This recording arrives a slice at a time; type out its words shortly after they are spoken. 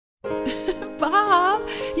Bob,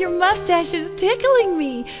 your mustache is tickling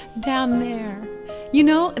me down there. You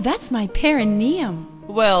know, that's my perineum.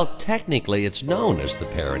 Well, technically it's known as the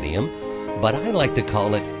perineum, but I like to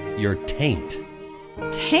call it your taint.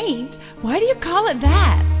 Taint? Why do you call it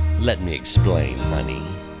that? Let me explain, honey.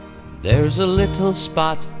 There's a little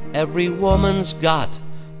spot every woman's got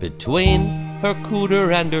between her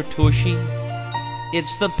cooter and her tushy.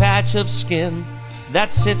 It's the patch of skin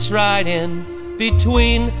that sits right in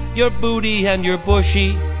between your booty and your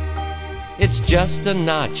bushy. It's just a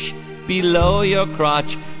notch below your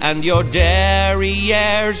crotch and your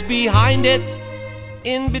derriere's behind it.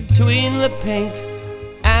 In between the pink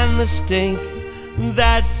and the stink,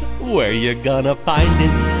 that's where you're gonna find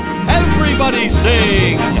it. Everybody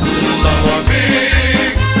sing! Some are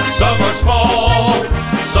big, some are small,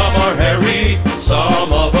 some are hairy,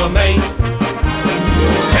 some of them ain't.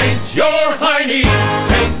 Taint your hiney,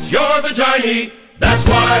 taint your vagina, that's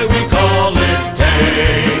why we call it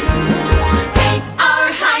taint. Taint our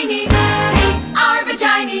heinies, taint our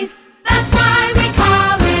vaginas, that's why we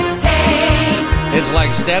call it taint. It's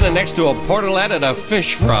like standing next to a portalette at a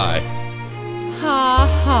fish fry.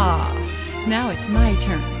 Ha ha. Now it's my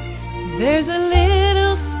turn. There's a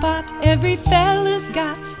little spot every fella's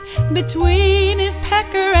got between his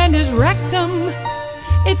pecker and his rectum.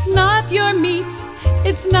 It's not your meat,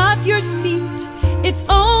 it's not your seat, it's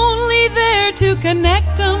only there to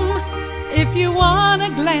connect 'em. If you want a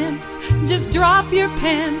glance, just drop your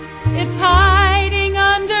pants. It's hiding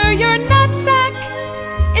under your nutsack.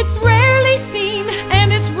 It's rarely seen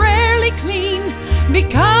and it's rarely clean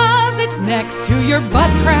because it's next to your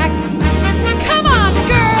butt crack. Come on,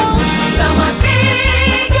 girls! Some are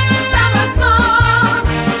big, some are small,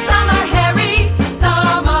 some are hairy,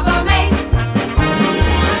 some of them ain't.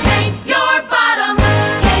 Taint your bottom,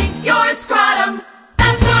 taint your scrotum,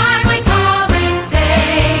 that's why we call it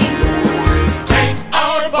taint. Taint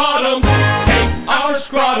our bottoms, taint our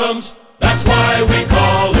scrotums, that's why we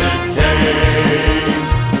call it taint.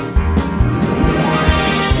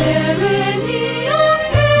 Perineum,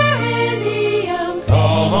 perineum,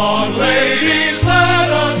 Come on, ladies, let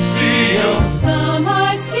us see 'em. some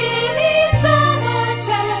are skinny, some are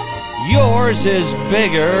fat. Yours is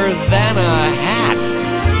bigger than a hat.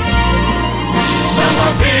 Some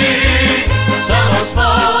are big, some are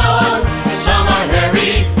small, some are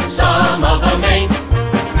hairy, some of them ain't.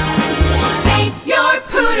 Taint your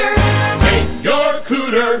pooter, Taint your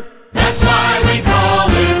cooter, that's why we call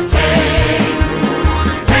it taint.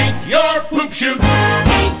 Taint your poop shoot,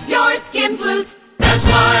 taint your skin flute, that's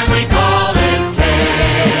why